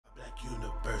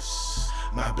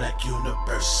My black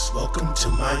universe, welcome to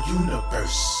my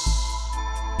universe.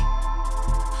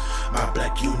 My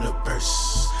black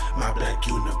universe, my black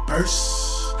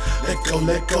universe. Let go,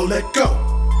 let go, let go.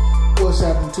 What's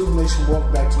happening, Tube Nation?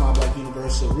 Welcome back to my black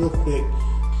universe. So real quick,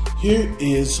 here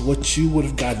is what you would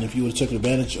have gotten if you would have taken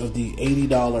advantage of the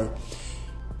 $80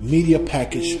 media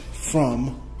package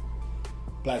from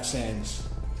Black Sands.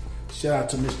 Shout out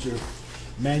to Mr.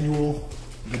 Manuel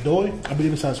Godoy. I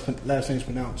believe that's how his last name is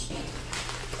pronounced.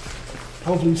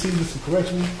 Hopefully you see this and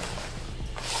correct me.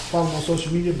 Follow me on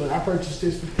social media, but I purchased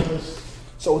this because,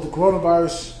 so with the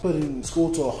coronavirus putting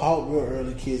school to a halt real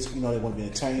early, kids, you know, they want to be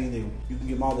entertained. You can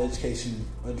give them all the education,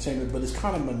 entertainment, but it's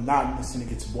kind of monotonous and it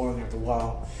gets boring after a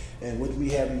while. And with me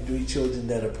having 3 children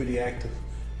that are pretty active,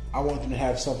 I want them to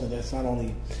have something that's not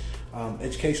only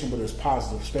educational, but it's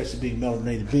positive, especially being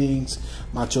melanated beings.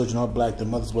 My children are black, their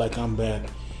mother's black, I'm black.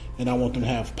 And I want them to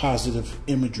have positive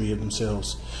imagery of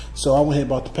themselves. So I went ahead and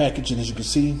bought the package, and as you can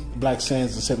see, Black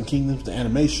Sands and 7 Kingdoms, the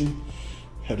animation.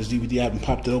 Have this DVD, I haven't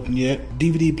popped it open yet.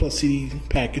 DVD plus CD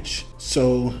package.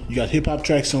 So you got hip-hop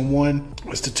tracks on one.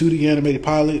 It's the 2D animated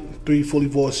pilot, 3 fully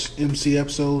voiced MC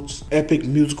episodes, epic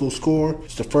musical score.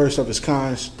 It's the first of its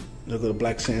kind. Look at the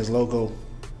Black Sands logo.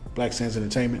 Black Sands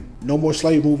Entertainment. No more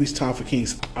slave movies, time for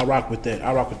kings. I rock with that.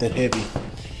 I rock with that heavy.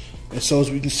 And so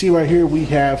as we can see right here, we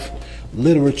have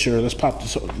literature. Let's pop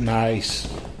this.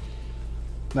 Nice.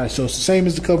 Nice. So it's the same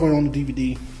as the cover on the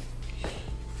DVD.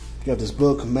 You got this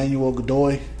book, Manuel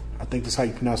Godoy. I think that's how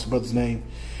you pronounce the brother's name.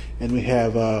 And we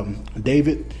have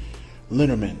David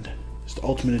Linderman. It's the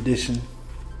Ultimate Edition.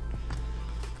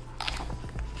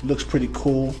 It looks pretty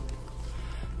cool.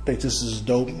 I think this is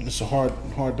dope. It's a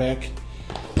hardback.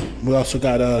 We also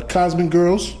got Cosmic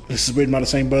Girls. This is written by the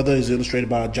same brother. It's illustrated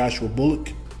by Joshua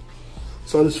Bullock.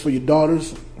 So this is for your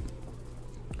daughters.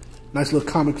 Nice little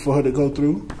comic for her to go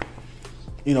through.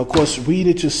 You know, of course, read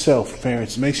it yourself,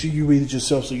 parents. Make sure you read it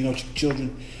yourself so you know what your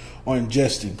children are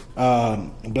ingesting.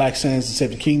 Black Sands and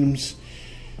 7 Kingdoms.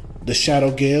 The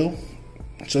Shadow Gale.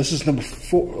 So this is number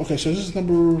 4. Okay, so this is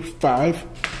number 5.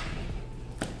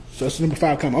 So that's number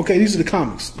 5 comic. Okay, these are the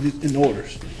comics in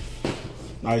orders.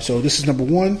 All right, so this is number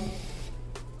 1.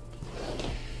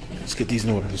 Let's get these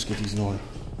in order. Let's get these in order.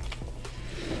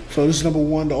 So this is number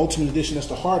 1, the Ultimate Edition. That's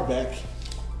the hardback.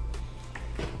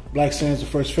 Black Sands, the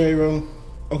First Pharaoh.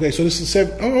 Okay, so this is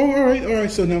 7. Oh, all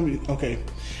right. So now okay.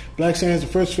 Black Sands, the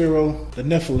First Pharaoh, the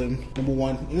Nephilim, number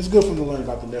 1. And it's good for them to learn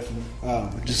about the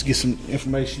Nephilim. Just get some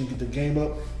information, get the game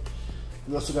up.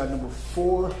 We also got number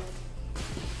 4, number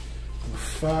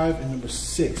 5, and number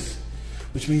 6.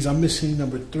 Which means I'm missing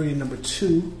number 3 and number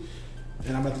 2.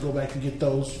 And I'm going to go back and get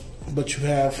those. But you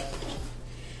have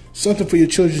something for your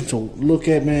children to look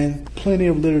at, man. Plenty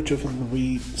of literature for them to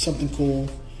read. Something cool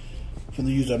for them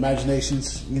to use their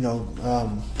imaginations. You know,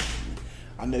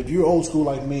 I know if you're old school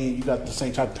like me, you got the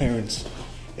same type of parents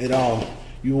at all.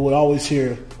 You would always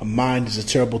hear a mind is a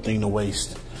terrible thing to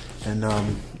waste. And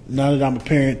now that I'm a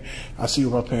parent, I see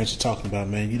what my parents are talking about,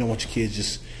 man. You don't want your kids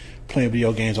just playing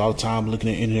video games all the time, looking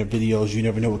at internet videos. You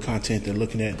never know what content they're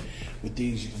looking at. With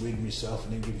these, you can read them yourself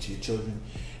and then give it to your children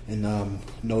and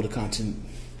know the content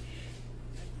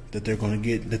that they're going to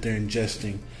get, that they're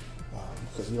ingesting,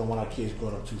 because we don't want our kids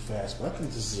growing up too fast. But I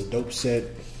think this is a dope set.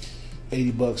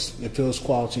 $80. It feels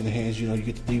quality in the hands. You know, you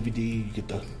get the DVD, you get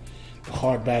the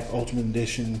hardback Ultimate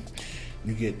Edition,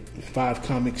 you get 5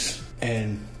 comics,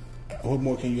 and what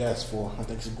more can you ask for? I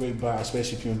think it's a great buy,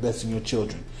 especially if you're investing in your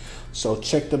children. So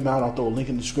check them out. I'll throw a link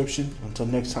in the description. Until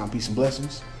next time, peace and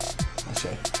blessings. I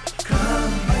say.